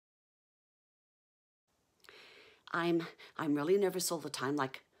I'm really nervous all the time.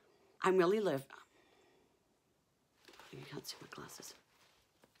 Like, I'm really You can't see my glasses.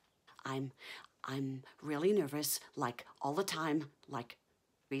 I'm really nervous, like, all the time, like,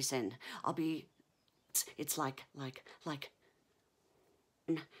 reason. It's like,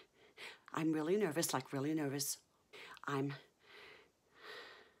 I'm really nervous, like, really nervous.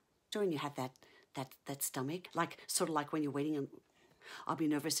 When you have that stomach, like, sort of like when you're waiting, and I'll be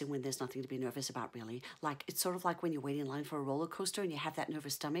nervous and when there's nothing to be nervous about, really. Like, it's sort of like when you're waiting in line for a roller coaster and you have that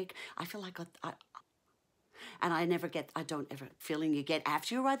nervous stomach. I feel like I don't ever feeling you get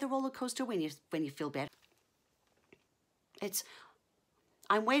after you ride the roller coaster when you feel better.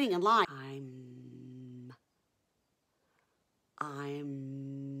 I'm waiting in line.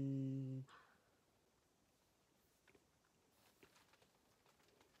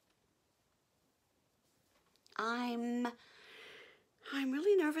 I'm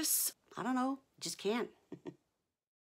really nervous. I don't know, just can't.